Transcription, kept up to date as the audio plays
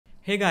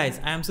Hey guys,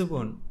 I am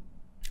Supun.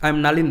 I'm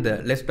Nalinda.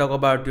 Let's talk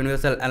about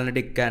Universal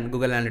Analytics and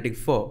Google Analytics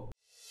 4.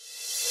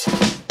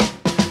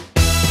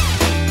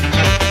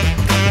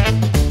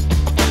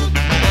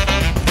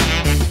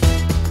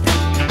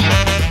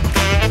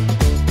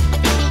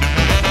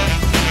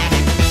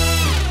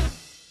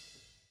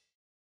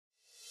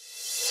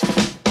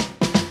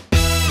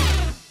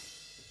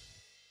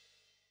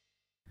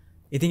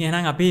 ඉතින්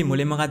එහෙනම් අපි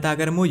මුලින්ම කතා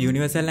කරමු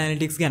Universal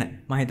Analytics ගැන.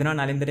 මම හිතනවා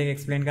නලින්දට ඒක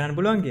explain කරන්න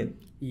පුළුවන් කියලා.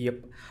 Yep.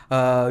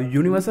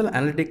 Universal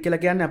Analytics කියලා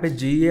කියන්නේ අපේ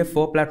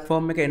GA4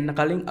 platform එක එන්න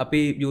කලින්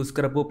අපි use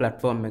කරපු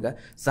platform එක.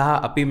 සහ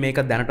අපි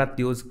මේක දැනටත්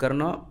use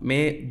කරනවා.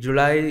 මේ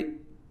July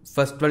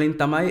 1st වලින්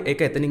තමයි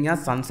ඒක එතනින් යා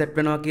sunset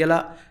වෙනවා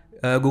කියලා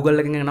Google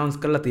එකෙන් announce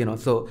කරලා තියෙනවා.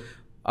 So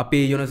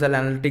අපි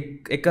Universal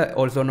Analytics එක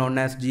also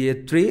known as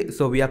GA3.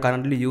 So we are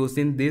currently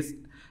using this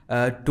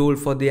tool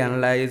for the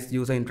analyze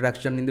user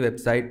interaction in the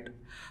website.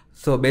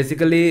 So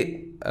basically,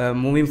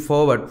 moving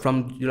forward from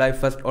July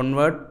 1st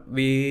onward,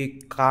 we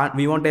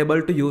won't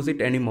able to use it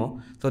anymore.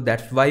 So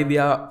that's why we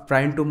are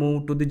trying to move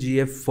to the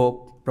GA4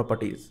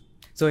 properties.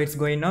 So it's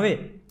going away.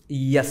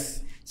 Yes.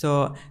 So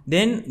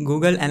then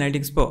Google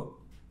Analytics 4,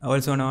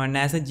 also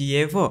known as a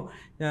GA4.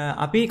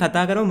 අපි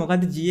කතා කරමු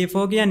මොකද්ද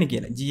GA4 කියන්නේ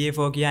කියලා.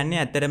 GA4 කියන්නේ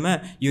ඇත්තටම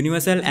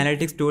Universal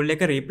Analytics tool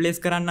එක replace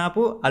කරන්න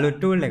ආපු අලුත්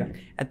tool එකක්.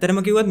 ඇත්තටම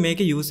කිව්වොත්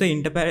මේකේ user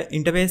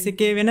interface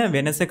එකේ වෙන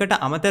වෙනසකට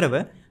අමතරව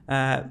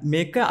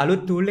මේක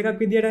අලුත් tool එකක්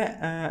විදියට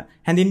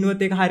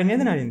හැඳින්වුවොත් ඒක හරිය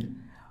නේද නරින්ද?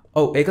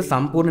 ඔව් ඒක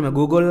සම්පූර්ණයෙන්ම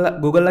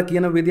Google ලා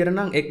කියන විදියට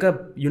නම් ඒක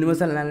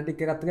Universal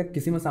Analytics එකත් එක්ක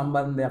කිසිම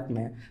සම්බන්ධයක්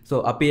නැහැ.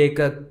 So අපි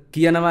ඒක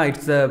කියනවා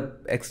it's a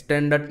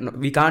extended,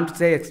 we can't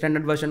say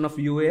extended version of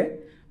UA,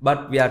 but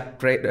we are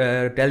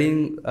telling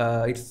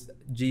it's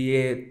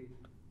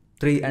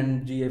GA3 and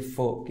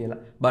GA4 කියලා.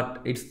 But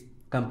it's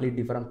complete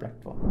different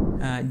platform.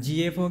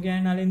 GA4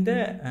 කියන්නේ නලින්ද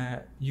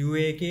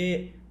UA එකේ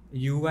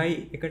UI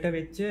එකට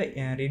වෙච්ච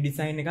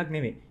රීඩිසයින් එකක්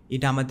නෙමෙයි.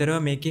 ඊට අමතරව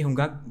මේකේ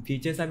හුඟක්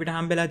ෆීචර්ස් අපිට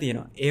හම්බෙලා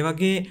තියෙනවා. ඒ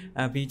වගේ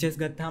ෆීචර්ස්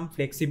ගත්තාම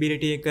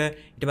ෆ්ලෙක්සිබිලිටි එක,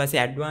 ඊට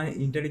පස්සේ ඇඩ්වාන්ස්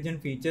ඉන්ටෙලිජන්ට්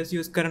ෆීචර්ස්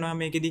යූස් කරනවා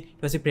මේකෙදි.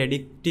 ඊට පස්සේ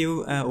ප්‍රෙඩික්ටිව්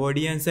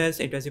ඔඩියන්සස්,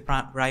 ඊට පස්සේ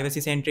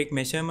ප්‍රයිවසි සෙන්ට්‍රික්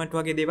මෙෂර්මන්ට්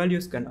වගේ දේවල්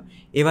යූස් කරනවා.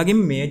 ඒ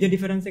වගේම මේජර්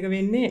ඩිෆරන්ස් එක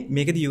වෙන්නේ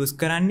මේකෙදි යූස්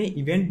කරන්නේ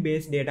ඉවෙන්ට්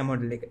බේස්ඩ් data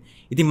model එක.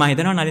 ඉතින් මම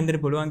හිතනවා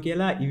නලින්දට පුළුවන්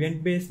කියලා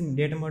ඉවෙන්ට් බේස්ඩ්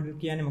data model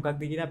කියන්නේ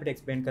මොකක්ද කියලා අපිට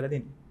එක්ස්ප්ලেইন කරලා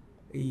දෙන්න.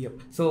 Yep.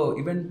 So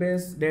event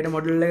based data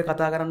model එක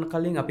කතා කරන්න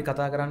කලින් අපි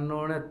කතා කරන්න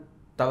ඕන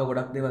තව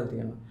ගොඩක් දේවල්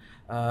තියෙනවා.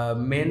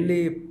 Mainly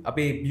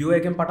අපි UA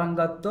එකෙන් පටන්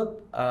ගත්තොත්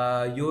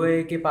UA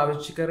එකේ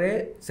පාවිච්චි කරේ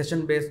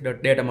session based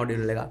data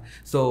model එක.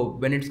 So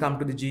when it's come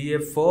to the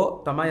GA4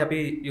 තමයි අපි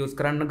use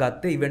කරන්න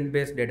ගත්තේ event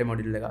based data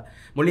model එක.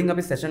 මුලින්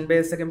අපි session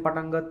based එකෙන්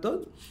පටන් ගත්තොත්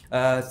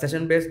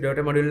session based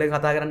data model එක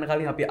කතා කරන්න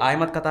කලින් අපි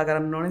ආයෙමත් කතා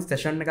කරන්න ඕනේ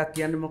session එකක්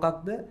කියන්නේ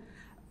මොකක්ද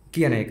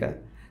කියන එක.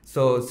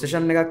 So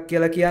session එකක්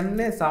කියලා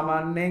කියන්නේ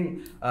සාමාන්‍යයෙන්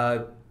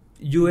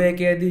UA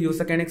එකේදී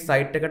user කෙනෙක්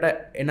site එකට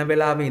එන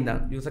වෙලාවෙ ඉඳන්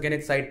user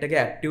කෙනෙක් site එකේ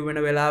active වෙන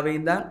වෙලාවෙ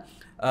ඉඳන්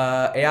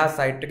එයා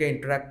site එකේ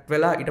interact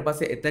වෙලා ඊට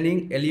පස්සේ එතනින්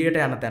එළියට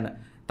යන තැන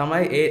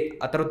තමයි ඒ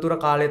අතරතුර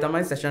කාලය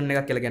තමයි session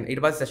එකක් කියලා කියන්නේ.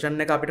 ඊට පස්සේ session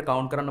එක අපිට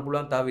count කරන්න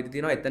පුළුවන් තව විදි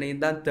තියෙනවා. එතන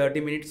ඉඳන්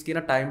 30 minutes කියන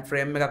time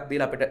frame එකක්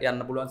දීලා අපිට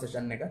යන්න පුළුවන්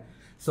session එක.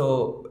 So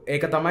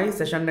ඒක තමයි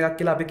session එකක්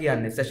කියලා අපි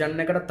කියන්නේ. session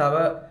එකට තව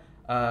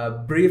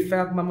brief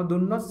එකක් මම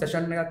දුන්නොත්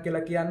session එකක්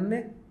කියලා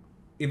කියන්නේ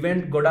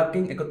event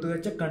ගොඩක්කින් එකතු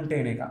වෙච්ච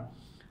content එක.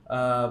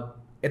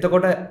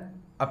 එතකොට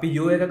අපි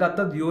UA එක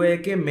ගත්තොත් UA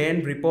එකේ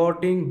main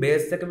reporting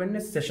base එක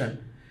වෙන්නේ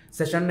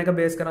session එක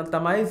base කරන්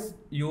තමයි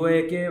UA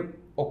එකේ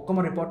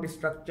ඔක්කොම report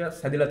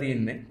structures හැදිලා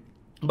තියෙන්නේ.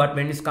 But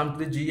when it comes to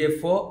the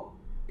GA4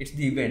 it's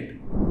the event.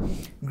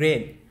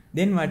 Great.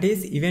 Then what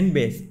is event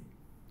based?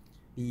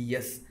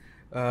 Yes.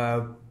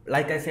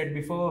 Like I said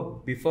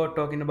before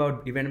talking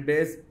about event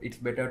based, it's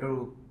better to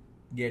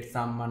get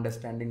some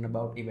understanding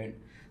about event.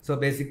 So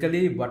basically,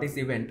 what is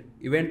event?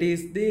 Event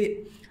is the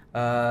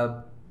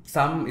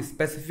some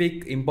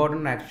specific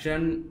important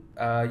action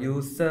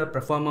user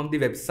perform on the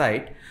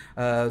website,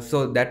 so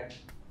that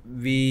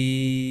we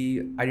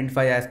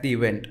identify as the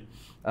event.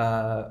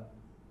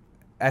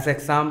 As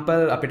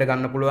example, අපිට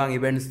ගන්න පුළුවන්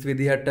events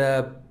විදිහට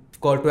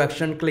call to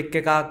action click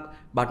එකක්,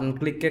 button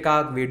click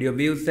එකක්, video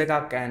views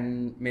එකක්, and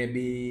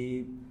maybe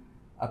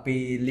අපි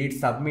lead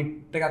submit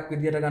එකක්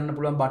විදිහට ගන්න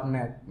පුළුවන් button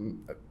එකක්,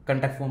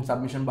 contact form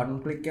submission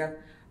button click එකක්.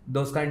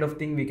 Those kind of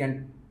thing we can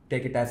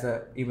take it as a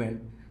event.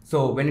 So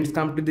when it's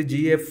come to the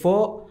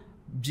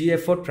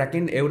GA4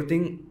 tracking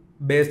everything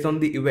based on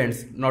the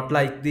events, not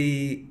like the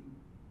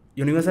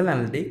Universal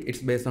Analytics,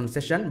 it's based on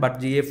session, but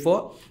GA4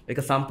 එක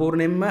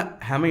සම්පූර්ණයෙන්ම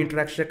හැම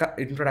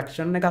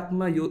interaction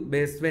එකක්ම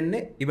base වෙන්නේ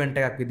event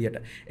එකක් විදියට.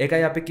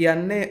 ඒකයි අපි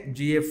කියන්නේ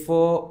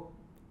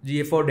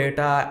GA4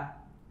 data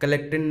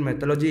collecting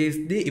methodology is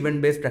the event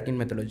based tracking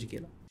methodology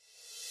කියලා.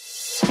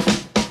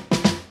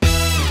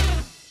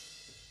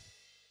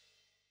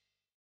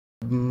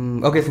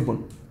 Okay Supun.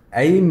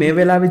 ඇයි මේ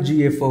වෙලාවේ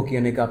GA4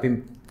 කියන එක අපි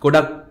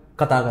ගොඩක්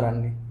කතා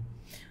කරන්නේ?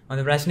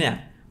 හොඳ ප්‍රශ්නයක්.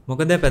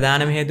 මොකද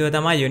ප්‍රධානම හේතුව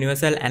තමයි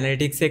Universal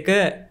Analytics එක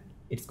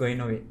it's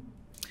going away.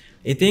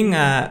 ඉතින්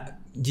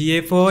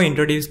GA4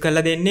 introduce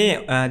කරලා දෙන්නේ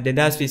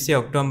 2020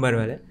 ඔක්තෝබර්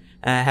වල.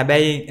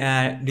 හැබැයි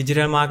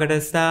ඩිජිටල්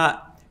මාකටර්ස්ලා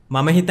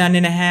මම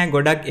හිතන්නේ නැහැ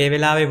ගොඩක් ඒ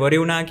වෙලාවේ වරි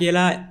වුණා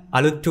කියලා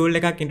අලුත් ටූල්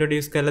එකක්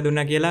ඉන්ට්‍රොඩියුස් කරලා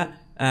දුන්නා කියලා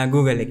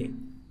Google එකෙන්.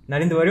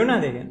 නරින්ද වරි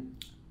වුණාද ඒක?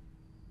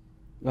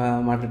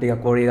 මට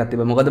ටිකක් කෝරි එකක්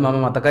තිබ්බා. මොකද මම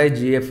මතකයි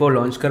GF4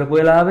 launch කරපු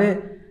වෙලාවේ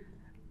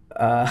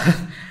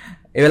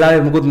ඒ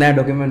වෙලාවේ මුකුත් නැහැ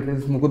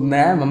ඩොකියුමන්ට්ස් මුකුත්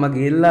නැහැ. මම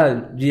ගිහිල්ලා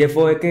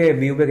GF4 එකේ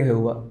view එක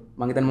හෙව්වා.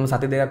 මම හිතන්නේ මම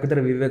සති දෙකක් විතර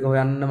view එක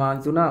හොයන්න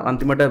මාන්සි වුණා.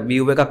 අන්තිමට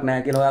view එකක්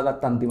නැහැ කියලා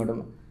හොයාගත්තා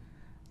අන්තිමටම.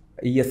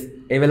 yes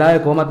ඒ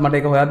වෙලාවේ කොහොමත් මට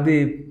ඒක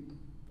හොයද්දී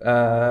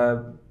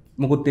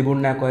මුකුත්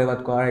තිබුණේ නැහැ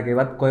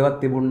කොහෙවත්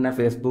තිබුණේ නැහැ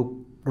Facebook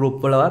group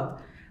වලවත්.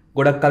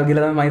 ගොඩක් කල්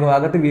ගිහලා තමයි මම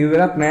හොයාගත්තේ view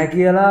එකක් නැහැ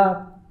කියලා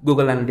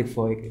Google Analytics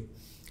 4 එකේ.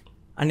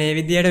 අනේ ඒ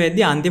විදියට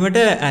වෙද්දී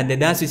අන්තිමට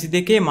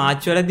 2022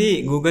 මාර්ච් වලදී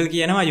Google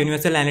කියනවා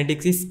Universal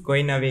Analytics is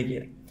going away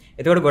කියලා.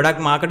 එතකොට ගොඩක්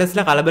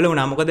මාකටර්ස්ලා කලබල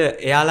වුණා. මොකද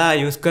එයාලා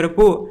යූස්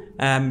කරපු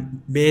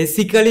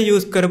basically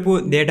යූස් කරපු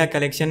data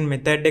collection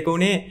method එක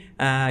උනේ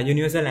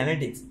Universal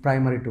Analytics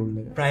primary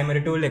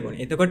tool එක.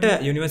 එතකොට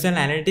Universal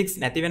Analytics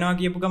නැති වෙනවා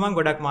කියපු ගමන්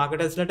ගොඩක්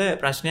මාකටර්ස්ලට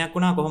ප්‍රශ්නයක්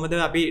වුණා කොහොමද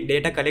අපි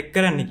data collect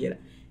කරන්නේ කියලා.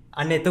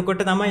 අන්න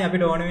එතකොට තමයි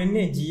අපිට ඕන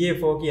වෙන්නේ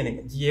GA4 කියන එක.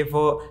 GA4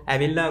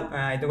 ඇවිල්ලා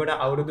එතකොට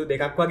අවුරුදු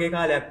 2ක් වගේ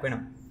කාලයක්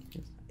වෙනවා.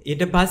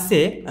 ඊට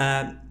පස්සේ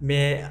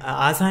මේ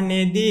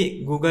ආසන්නයේදී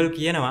Google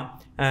කියනවා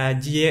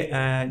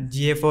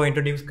GA4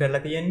 introduce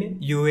කරලා තියෙන්නේ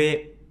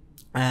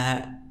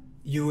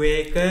UA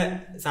එක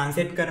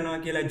sunset කරනවා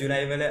කියලා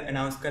ජුලයි වල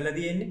announce කරලා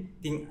තියෙන්නේ.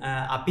 ඉතින්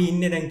අපි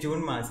ඉන්නේ දැන්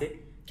ජූන් මාසේ.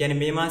 කියන්නේ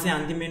මේ මාසේ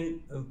අන්තිමෙන්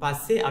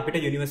පස්සේ අපිට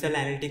Universal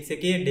Analytics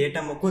එකේ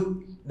data මොකුත්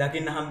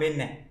දකින්න හම්බෙන්නේ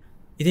නැහැ.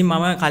 ඉතින්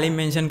මම කලින්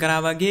මෙන්ෂන්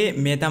කරා වගේ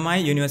මේ තමයි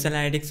Universal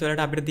Analytics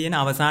වලට අපිට තියෙන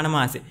අවසාන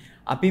මාසේ.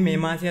 අපි මේ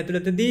මාසය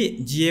ඇතුළතදී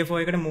GA4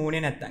 එකට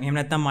මූණේ නැත්තම් එහෙම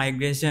නැත්තම්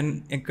මයිග්‍රේෂන්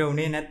එක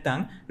උනේ නැත්තම්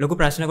ලොකු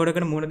ප්‍රශ්න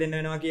කොටකට මුහුණ දෙන්න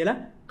වෙනවා කියලා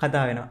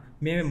කතා වෙනවා.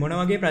 මේ මොන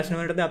වගේ ප්‍රශ්න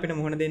වලටද අපිට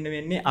මුහුණ දෙන්න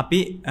වෙන්නේ අපි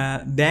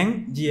දැන්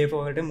GA4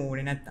 වලට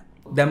මූණේ නැත්තම්?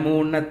 දැන්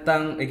මූණ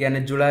නැත්තම් ඒ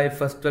කියන්නේ ජුලයි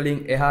 1st වලින්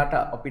එහාට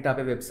අපිට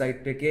අපේ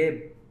වෙබ්සයිට් එකේ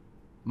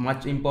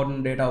much important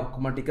data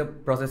ඔක්කොම ටික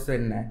process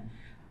වෙන්නේ නැහැ.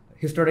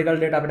 historical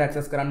data අපිට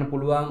access කරන්න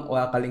පුළුවන්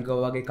ඔයා කලින්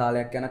කව වගේ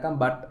කාලයක් යනකම්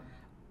but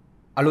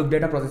අලුත්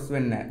data process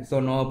වෙන්නේ නැහැ. So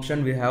no option,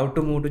 we have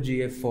to move to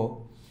GA4.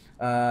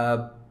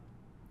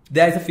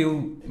 There is a few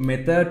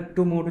method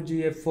to move to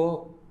GA4.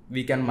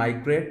 We can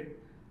migrate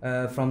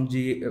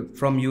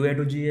from UA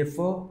to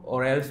GA4, or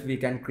else we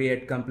can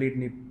create complete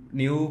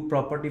new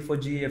property for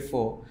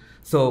GA4.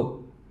 So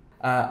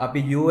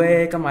අපි UA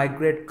එක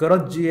migrate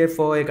කරොත්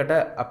GA4 එකට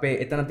අපේ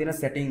එතන තියෙන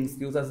settings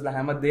users ලා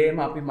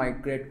හැමදේම අපි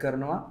migrate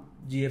කරනවා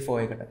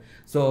GA4 එකට.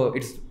 So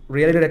it's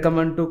really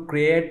recommend to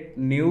create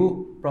new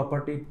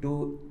property to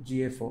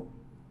GA4.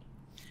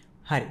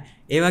 හරි.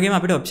 ඒ වගේම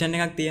අපිට ඔප්ෂන්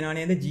එකක් තියෙනවා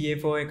නේද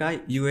GA4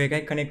 එකයි UA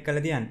එකයි කනෙක්ට්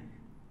කරලා තියන්න.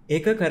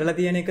 ඒක කරලා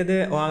තියෙන එකද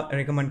ඔයා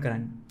රෙකමන්ඩ්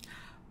කරන්නේ?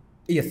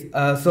 yes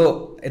so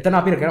එතන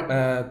අපි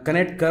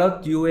කනෙක්ට්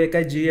කරොත් UA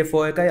එකයි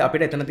GA4 එකයි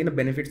අපිට එතන තියෙන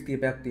benefits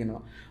කීපයක්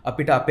තියෙනවා.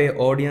 අපිට අපේ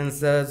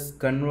audiences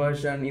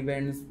conversion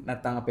events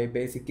නැත්නම් අපේ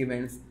basic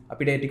events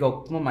අපිට ඒ ටික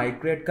ඔක්කොම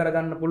migrate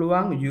කරගන්න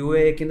පුළුවන්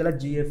UA එකේ ඉඳලා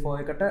GA4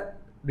 එකට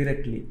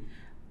directly.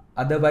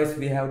 Otherwise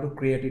we have to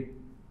create it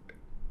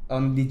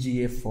on the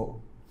GA4.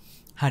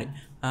 හරි.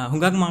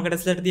 හුඟක්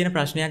මාකටර්ස්ලට තියෙන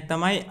ප්‍රශ්නයක්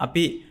තමයි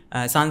අපි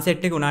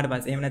සන්සෙට් එක උනාට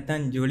පස්සේ එහෙම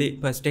නැත්නම් ජූලි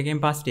 1st එකෙන්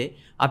පස්සේ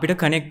අපිට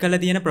කනෙක්ට් කරලා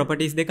තියෙන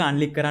ප්‍රොපර්ටිස් දෙක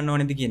අන්ලික් කරන්න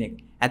ඕනේද කියන එක.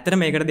 ඇත්තට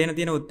මේකට දෙන්න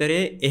තියෙන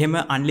උත්තරේ එහෙම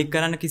අන්ලික්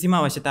කරන්න කිසිම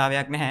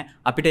අවශ්‍යතාවයක් නැහැ.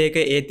 අපිට ඒක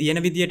ඒ තියෙන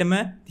විදියටම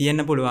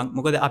තියෙන්න පුළුවන්.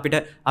 මොකද අපිට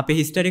අපේ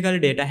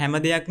හිස්ටොරිකල් data හැම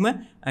දෙයක්ම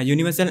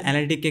Universal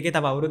Analytics එකේ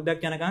තව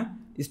අවුරුද්දක් යනකම්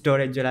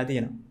ස්ටෝරේජ් වෙලා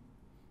තියෙනවා.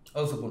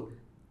 ඔව් සුපුල්.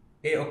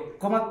 ඒ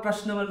ඔක්කොම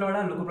ප්‍රශ්න වලට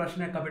වඩා ලොකු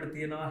ප්‍රශ්නයක් අපිට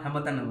තියෙනවා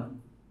හැමතැනම.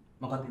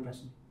 මොකක්ද ඒ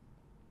ප්‍රශ්නේ?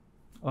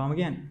 ඔයාම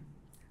කියන්නේ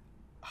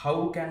how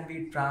can we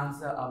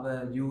transfer our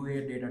UA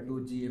data to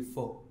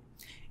GA4?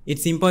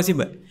 It's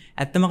impossible.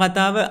 ඇත්තම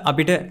කතාව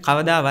අපිට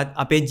කවදාවත්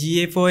අපේ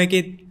GA4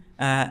 එකේ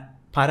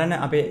පරණ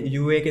අපේ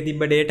UA එකේ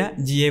තිබ්බ data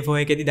GA4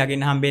 එකේදී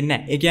දකින්න හම්බෙන්නේ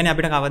නැහැ. ඒ කියන්නේ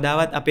අපිට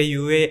කවදාවත් අපේ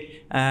UA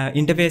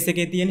interface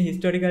එකේ තියෙන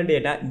historical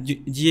data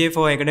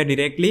GA4 එකට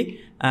directly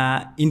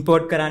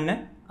import කරන්න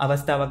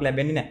අවස්ථාවක්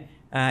ලැබෙන්නේ නැහැ.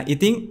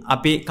 ඉතින්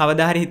අපි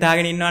කවදා හරි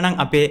හිතාගෙන ඉන්නවා නම්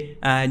අපේ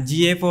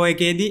GA4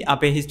 එකේදී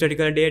අපේ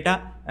historical data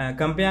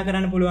කම්පෙයාර්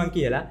කරන්න පුළුවන්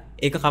කියලා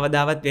ඒක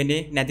කවදාවත් වෙන්නේ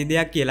නැති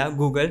දෙයක් කියලා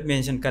Google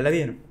මෙන්ෂන් කරලා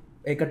තියෙනවා.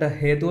 ඒකට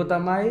හේතුව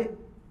තමයි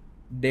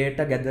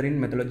data gathering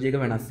methodology එක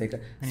වෙනස් එක.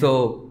 So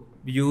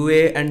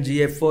UA and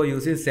GA4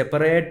 using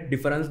separate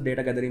different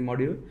data gathering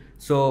module.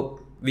 So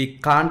we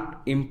can't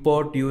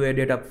import UA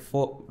data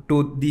to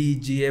the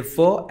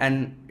GA4 and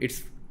it's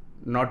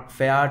not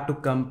fair to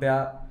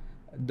compare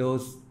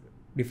those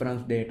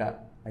different data,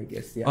 I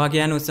guess. Yeah. ඔයා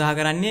කියන්නේ උත්සාහ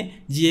කරන්නේ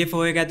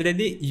GA4 එක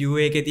ඇතුළේදී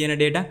UA එකේ තියෙන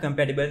data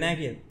compatible නැහැ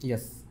කියලා.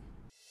 Yes.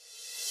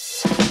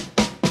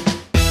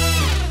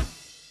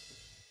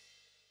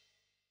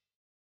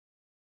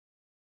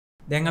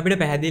 දැන් අපිට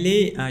පැහැදිලි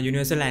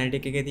Universal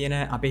Analytics එකේ තියෙන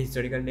අපේ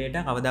historical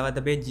data කවදාවත්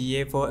අපේ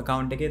GA4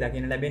 account එකේ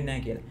දකින්න ලැබෙන්නේ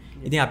නැහැ කියලා.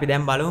 ඉතින් අපි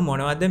දැන් බලමු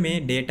මොනවද මේ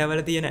data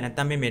වල තියෙන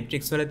නැත්නම් මේ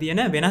metrics වල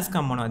තියෙන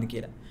වෙනස්කම් මොනවද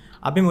කියලා.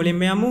 අපි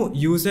මුලින්ම යමු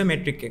user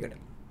metric එකට.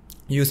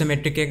 user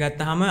metric එක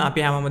ගත්තාම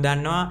අපි හැමෝම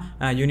දන්නවා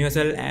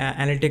Universal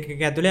Analytics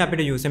එක ඇතුලේ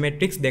අපිට user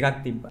metrics දෙකක්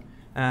තිබ්බා.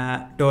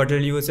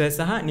 total users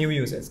සහ new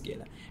users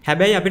කියලා.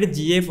 හැබැයි අපිට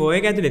GA4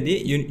 එක ඇතුළේදී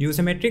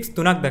user metrics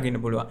තුනක් දකින්න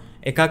පුළුවන්.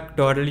 එකක්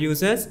total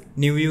users,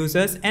 new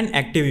users and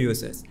active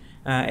users.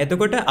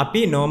 එතකොට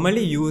අපි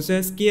normally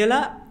users කියලා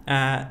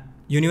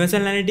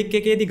universal analytics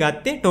එකේදී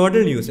ගත්තේ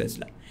total users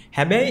ලා.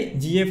 හැබැයි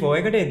GA4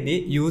 එකට එද්දී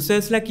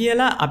users ලා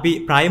කියලා අපි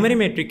primary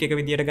metric එක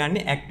විදියට ගන්න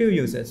active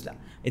users ලා.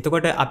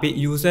 එතකොට අපි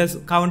users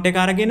count එක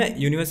අරගෙන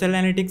universal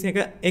analytics එක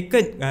එක්ක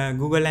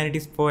Google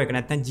Analytics 4 එක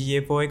නැත්නම්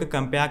GA4 එක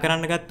compare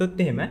කරන්න ගත්තොත්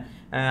එහෙම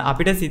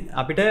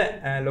අපිට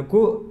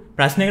ලොකු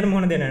ප්‍රශ්නයකට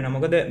මුහුණ දෙන්න වෙනවා.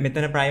 මොකද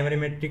මෙතන primary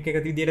metric එක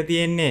විදියට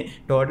තියෙන්නේ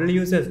total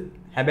users.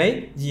 හැබැයි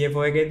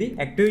GA4 එකේදී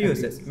active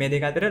users. මේ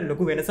දෙක අතර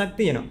ලොකු වෙනසක්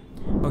තියෙනවා.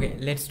 Okay,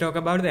 let's talk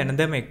about the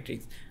another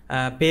metrics.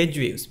 Page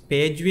views.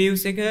 Page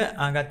views එක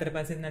ගත්තට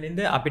පස්සේ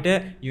නලින්ද අපිට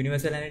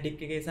universal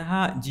analytics එකේ සහ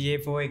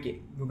GA4 එකේ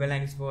Google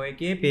Analytics 4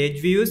 එකේ page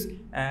views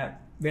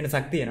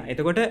වෙනසක් තියෙනවා.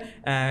 එතකොට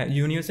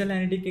universal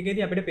analytics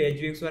එකේදී අපිට page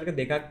views වර්ග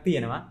දෙකක්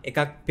තියෙනවා. එකක්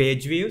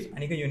page views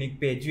අනික unique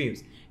page views.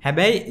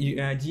 හැබැයි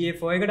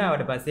GA4 එකට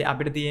ආවට පස්සේ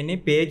අපිට තියෙන්නේ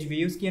page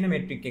views කියන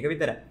metric එක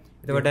විතරයි.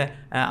 එතකොට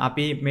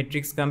අපි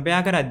metrics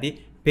compare කරද්දී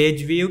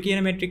page view කියන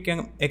metric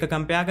එක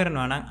compare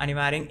කරනවා නම්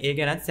අනිවාර්යෙන් ඒ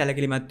ගැනත්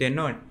සැලකිලිමත්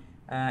වෙන්න ඕනේ.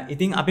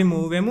 ඉතින් අපි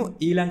move වෙමු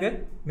ඊළඟ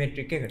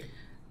metric එකට.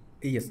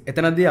 yes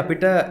එතනදී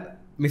අපිට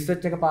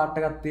mismatch එක part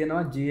එකක්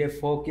තියෙනවා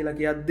GA4 කියලා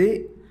කියද්දී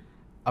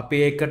අපි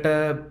ඒකට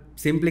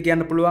simply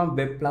කියන්න පුළුවන්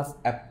web plus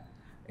app.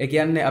 ඒ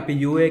කියන්නේ අපි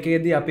UA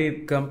එකේදී අපි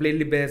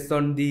completely based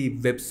on the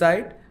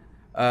website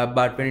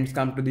but when it's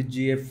come to the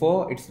GA4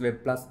 it's web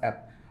plus app.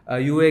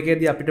 UA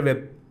එකේදී අපිට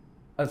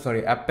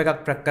app එකක්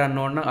track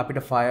කරන්න ඕන නම් අපිට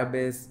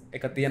Firebase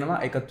එක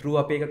තියෙනවා. ඒක through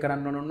අපි ඒක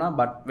කරන්න ඕන නම්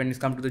but when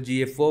it's come to the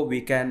GA4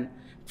 we can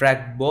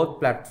track both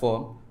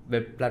platform,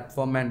 web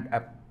platform and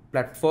app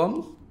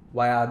platforms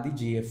via the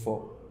GA4.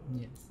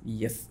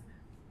 Yes.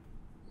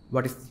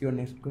 What is your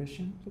next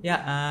question?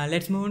 Yeah,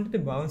 let's move on to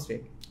the bounce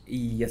rate.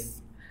 Yes.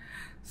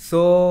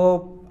 So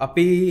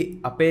අපි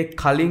අපේ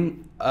කලින්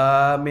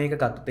මේක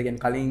ගත්තොත් ඒ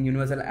කියන්නේ කලින්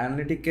universal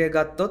analytics එක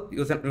ගත්තොත්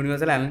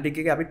universal analytics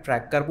එකේ අපි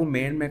track කරපු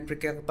main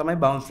metric එක තමයි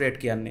bounce rate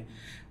කියන්නේ.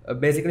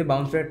 basically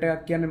bounce rate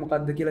එකක් කියන්නේ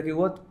මොකක්ද කියලා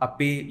කිව්වොත්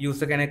අපි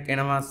user කෙනෙක්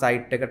එනවා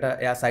site එකට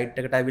එයා site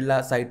එකට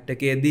ඇවිල්ලා site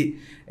එකේදී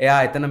එයා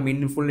එතන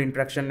meaningful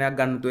interaction එකක්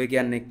ගන්න තු ඒ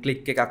කියන්නේ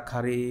click එකක්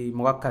හරි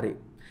මොකක් හරි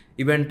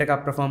event එකක්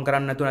perform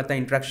කරන්න නැතුව නැත්නම්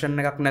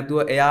interaction එකක්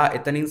නැතුව එයා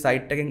එතනින්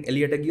site එකෙන්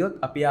එළියට ගියොත්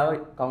අපි ආව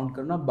count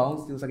කරනවා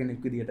bounce user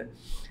කෙනෙක් විදියට.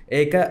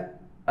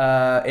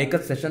 ඒක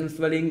sessions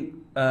වලින්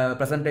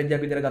percentage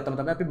එකක් විදියට ගත්තම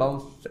තමයි අපි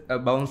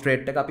bounce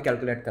rate එක අපි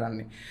calculate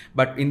කරන්නේ.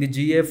 But in the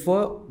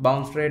GA4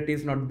 bounce rate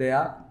is not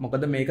there.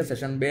 මොකද මේක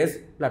session based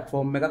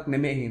platform එකක්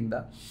නෙමෙයි හින්දා.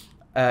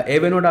 ඒ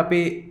වෙනුවට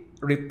අපි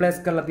replace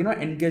කරලා තිනවා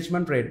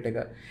engagement rate එක.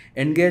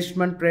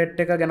 engagement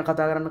rate එක ගැන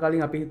කතා කරන්න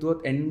කලින් අපි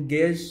හිතුවොත්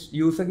engage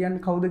user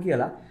කියන්නේ කවුද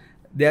කියලා.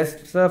 There's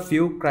a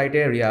few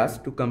criterias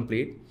to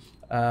complete.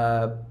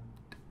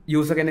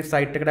 User කෙනෙක්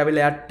site එකට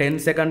ඇවිල්ලා එයා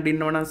 10 second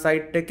ඉන්නවා නම්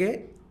site එකේ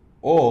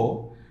or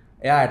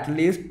එයා at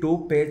least 2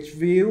 page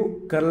view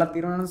කරලා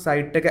තියෙනවා නම්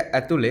site එක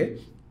ඇතුලේ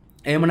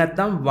එහෙම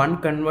නැත්නම් one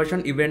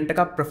conversion event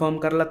එකක් perform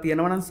කරලා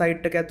තියෙනවා නම්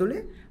site එක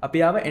ඇතුලේ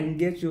අපි ආව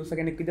engage user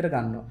කෙනෙක් විදිහට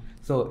ගන්නවා.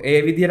 So ඒ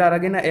විදිහට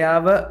අරගෙන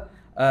එයාව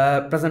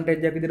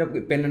percentage එකක්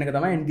විදිහට පෙන්වන එක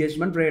තමයි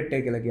engagement rate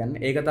එක කියලා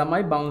කියන්නේ. ඒක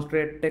තමයි bounce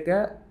rate එක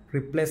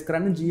replace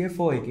කරන්න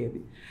GA4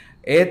 එකේදී.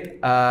 ඒත්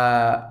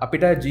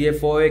අපිට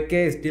GA4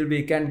 එකේ still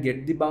we can get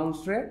the bounce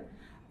rate.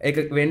 ඒක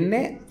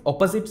වෙන්නේ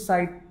opposite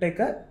site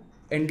එක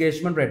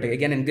engagement rate එක. ඒ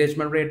කියන්නේ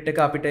engagement rate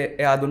එක අපිට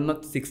එයා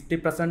දුන්නොත්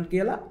 60%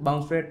 කියලා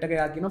bounce rate එක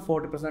එයා කියනවා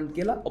 40%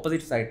 කියලා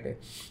opposite site එක.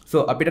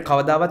 So අපිට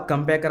කවදාවත්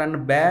compare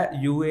කරන්න බෑ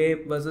UA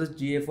versus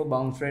GA4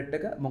 bounce rate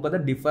එක. මොකද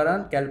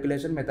different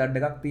calculation method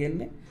එකක්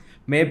තියෙන්නේ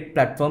මේ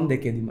platform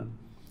දෙකේදීම.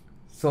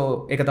 So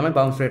ඒක තමයි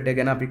bounce rate එක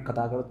ගැන අපි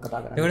කතා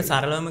කරන්නේ. ඒකට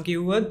සරලවම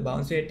කිව්වොත්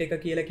bounce rate එක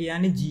කියලා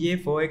කියන්නේ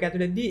GA4 එක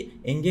ඇතුළේදී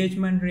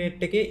engagement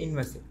rate එකේ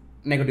inverse එක.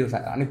 Negative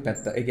side අනිත්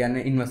පැත්ත. ඒ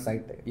කියන්නේ inverse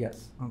side එක. Yes.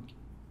 Okay.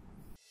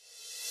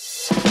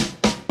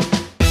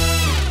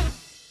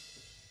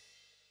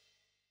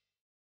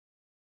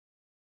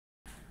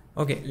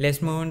 Okay, let's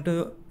move on to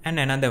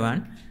another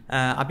one.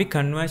 අපි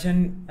conversion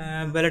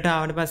වලට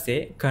ආවට පස්සේ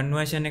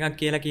conversion එකක්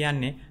කියලා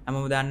කියන්නේ මම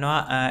දන්නවා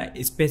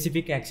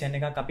specific action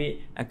එකක් අපි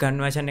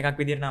conversion එකක්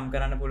විදිහට නම්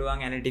කරන්න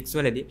පුළුවන් analytics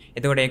වලදී.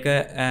 එතකොට ඒක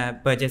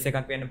purchase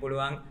එකක් වෙන්න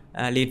පුළුවන්,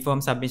 lead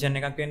form submission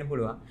එකක් වෙන්න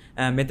පුළුවන්.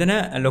 මෙතන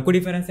ලොකු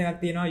difference එකක්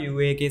තියෙනවා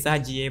UA එකේ සහ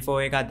GA4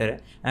 එක අතර.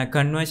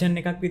 conversion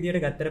එකක්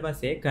විදිහට ගත්තට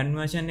පස්සේ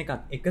conversion එකක්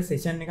එක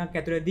session එකක්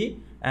ඇතුළතදී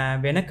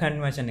වෙන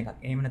conversion එකක්.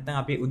 එහෙම නැත්නම්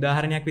අපි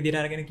උදාහරණයක්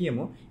විදිහට අරගෙන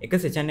කියමු. එක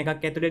session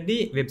එකක්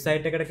ඇතුළතදී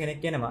website එකට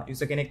කෙනෙක් එනවා,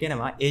 user කෙනෙක්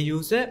එනවා. ඒ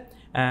user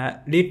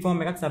lead form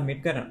එකක් submit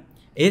කරනවා.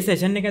 ඒ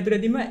session එක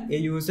ඇතුළතදීම ඒ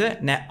user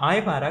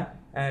ආයෙ පාරක්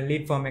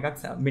lead form එකක්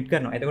submit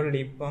කරනවා. එතකොට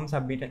lead form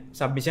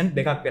submission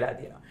දෙකක් වෙලා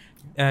තියෙනවා.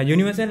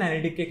 Universal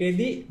Analytics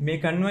එකේදී මේ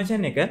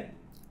conversion එක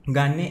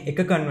ගන්නේ එක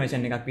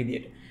conversion එකක්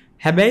විදියට.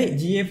 හැබැයි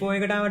GA4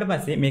 එකට ආවට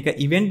පස්සේ මේක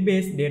event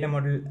based data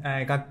model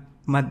එකක්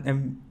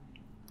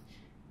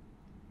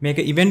මේක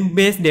event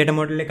based data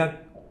model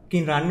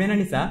එකකින් run වෙන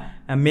නිසා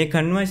මේ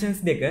කන්වර්ෂන්ස්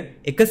දෙක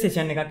එක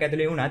සෙෂන් එකක්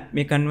ඇතුලේ වුණත්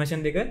මේ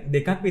කන්වර්ෂන්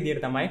දෙකක්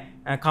විදිහට තමයි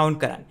කවුන්ට්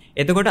කරන්නේ.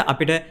 එතකොට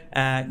අපිට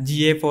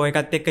GA4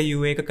 එකත් එක්ක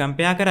UA එක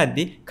කම්පෙයාර්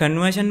කරද්දී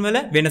කන්වර්ෂන් වල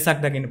වෙනසක්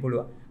දකින්න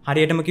පුළුවන්.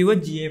 හරියටම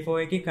කිව්වොත් GA4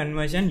 එකේ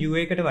කන්වර්ෂන්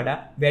UA එකට වඩා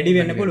වැඩි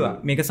වෙන්න පුළුවන්.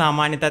 මේක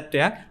සාමාන්‍ය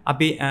තත්ත්වයක්.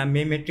 අපි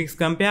මේ මෙට්‍රික්ස්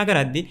කම්පෙයාර්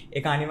කරද්දී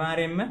ඒක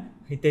අනිවාර්යයෙන්ම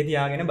හිතේ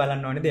තියාගෙන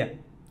බලන්න ඕනේ දෙයක්.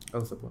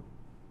 ඔව් සපෝ.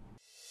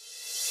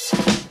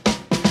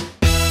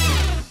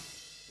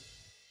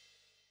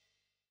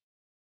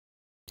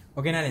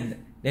 Okay Nalind,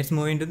 let's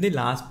move into the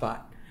last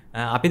part.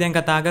 අපි දැන්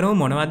කතා කරමු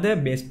මොනවද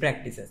best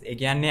practices. ඒ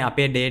කියන්නේ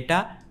අපේ data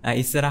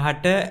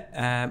ඉස්සරහට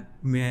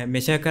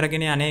measure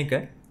කරගෙන යන එක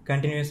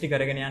continuously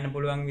කරගෙන යන්න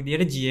පුළුවන්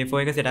විදිහට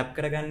GA4 එක setup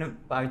කරගන්න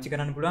පාවිච්චි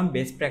කරන්න පුළුවන්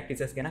best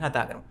practices ගැන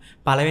කතා කරමු.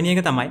 පළවෙනි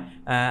එක තමයි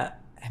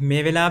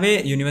මේ වෙලාවේ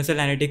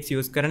universal analytics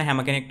use කරන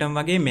හැම කෙනෙක්ටම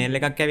වගේ mail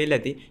එකක්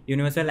ඇවිල්ලා ඇති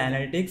universal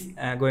analytics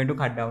going to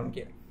cut down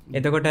කියලා.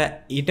 එතකොට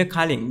ඊට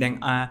කලින් දැන්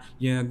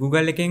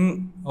Google එකෙන්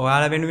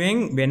ඔයාලා වෙනුවෙන්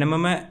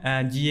වෙනමම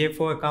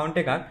GA4 account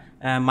එකක්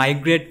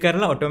migrate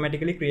කරලා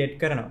automatically create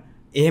කරනවා.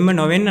 එහෙම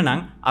නොවෙන්න නම්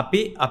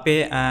අපි අපේ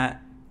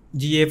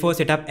GA4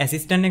 setup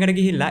assistant එකට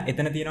ගිහිල්ලා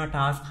එතන තියෙනවා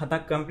task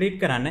 7ක් complete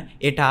කරන්න.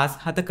 ඒ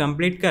task 7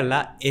 complete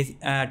කරලා ඒ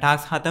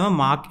task 7ම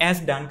mark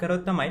as done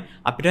කරොත් තමයි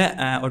අපිට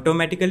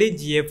automatically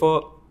GA4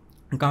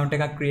 account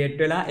එකක් create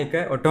වෙලා ඒක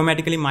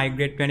automatically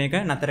migrate වෙන එක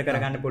නතර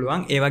කරගන්න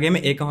පුළුවන්. ඒ වගේම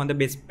ඒක හොඳ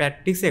best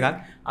practice එකක්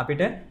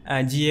අපිට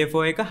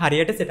GA4 එක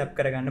හරියට setup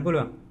කරගන්න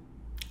පුළුවන්.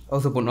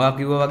 ඔව් සපොන් ඔයා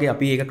කිව්වා වගේ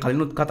අපි ඒක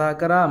කලිනුත් කතා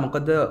කරා.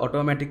 මොකද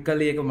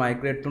automatically ඒක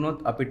migrate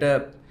වුණොත් අපිට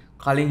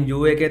කලින්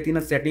UA එකේ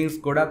තියෙන settings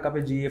ගොඩක්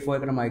අපේ GA4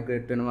 එකට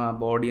migrate වෙනවා.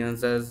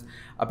 audiences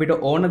අපිට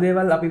ඕන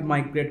දේවල් අපි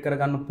migrate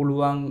කරගන්න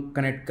පුළුවන්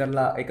connect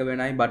කරලා ඒක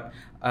වෙනයි. but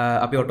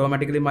අපි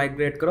automatically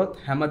migrate කරොත්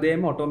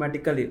හැමදේම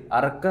automatically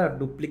අරක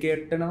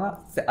duplicate වෙනවා.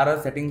 අර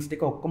settings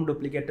ටික ඔක්කොම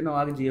duplicate වෙනවා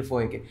ඔයාගේ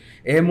GA4 එකේ.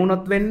 එහෙම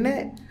වුණොත් වෙන්නේ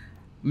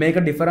මේක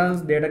difference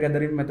data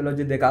gathering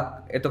methodology දෙකක්.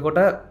 එතකොට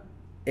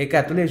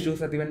ඒක ඇතුලේ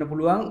issues ඇති වෙන්න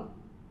පුළුවන්.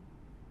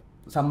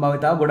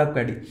 සම්භාවිතාව ගොඩක්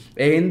වැඩි.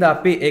 ඒ හින්දා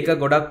අපි ඒක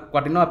ගොඩක්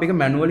වටිනවා අපි ඒක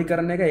මැනුවලි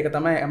කරන එක. ඒක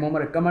තමයි හැමෝම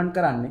රෙකමන්ඩ්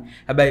කරන්නේ.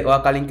 හැබැයි ඔයා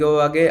කලින්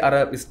කිව්වා වගේ අර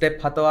ස්ටෙප්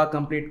 7 ඔයා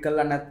කම්ප්ලීට්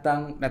කරලා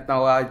නැත්නම්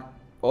ඔයා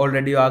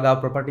ඔල්රෙඩි ඔයාගේ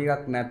ප්‍රොපර්ටි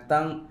එකක්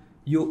නැත්නම්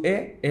UA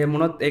එහෙම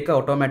වුණොත් ඒක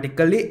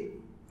ඔටෝමැටිකලි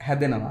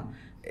හැදෙනවා.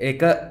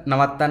 ඒක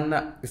නවත්තන්න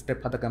ස්ටෙප්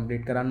 7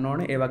 කම්ප්ලීට් කරන්න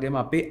ඕනේ. ඒ වගේම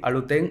අපි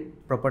අලුතෙන්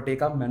ප්‍රොපර්ටි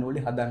එකක්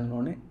මැනුවලි හදන්න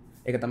ඕනේ.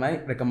 ඒක තමයි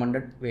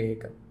රෙකමන්ඩඩ් වේ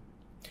එක.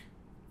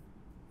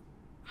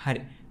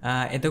 හරි.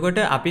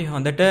 එතකොට අපි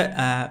හොඳට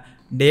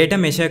data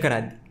measure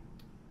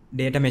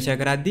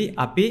කරද්දී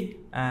අපි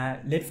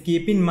let's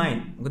keep in mind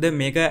මොකද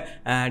මේක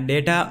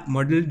data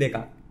model දෙකක්.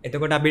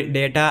 එතකොට අපි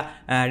data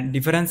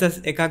differences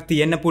එකක්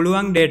තියෙන්න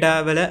පුළුවන් data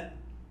වල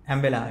හැම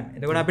වෙලාවෙම.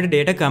 එතකොට අපිට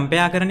data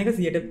compare කරන එක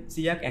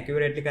 100%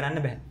 accurately කරන්න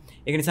බෑ.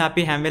 ඒක නිසා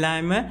අපි හැම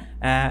වෙලාවෙම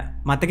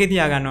මතකේ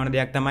තියාගන්න ඕන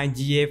දෙයක් තමයි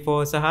GA4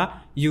 සහ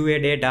UA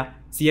data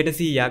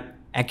 100%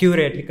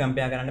 accurately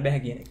compare කරන්න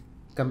බෑ කියන එක.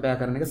 compare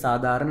කරන එක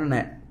සාධාරණ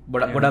නෑ.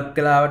 ගොඩක්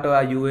කලාවට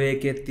UA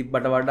එකේ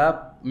තිබ්බට වඩා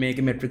මේක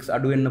මෙට්‍රික්ස්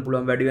අඩු වෙන්න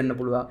පුළුවන් වැඩි වෙන්න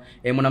පුළුවන්.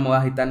 එහෙම නම් ඔයා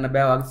හිතන්න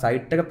බෑ ඔයාගේ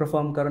සයිට් එක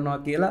perform කරනවා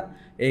කියලා.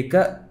 ඒක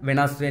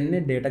වෙනස්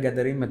වෙන්නේ data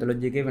gathering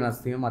methodology එකේ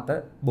වෙනස් වීම මත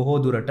බොහෝ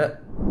දුරට.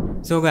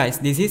 So guys,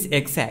 this is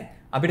exact.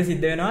 අපිට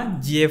සිද්ධ වෙනවා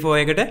GA4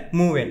 එකට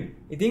move වෙන්න.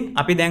 ඉතින්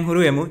අපි දැන්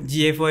හුරු වෙමු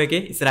GA4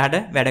 එකේ ඉස්සරහට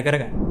වැඩ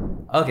කරගන්න.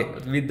 Okay,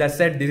 with that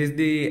said, this is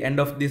the end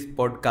of this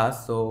podcast.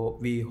 So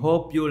we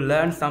hope you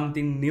learned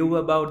something new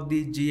about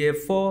the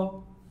GA4.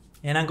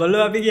 එහෙනම්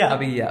කොල්ලෝ අපි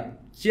ගියා.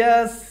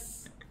 Cheers!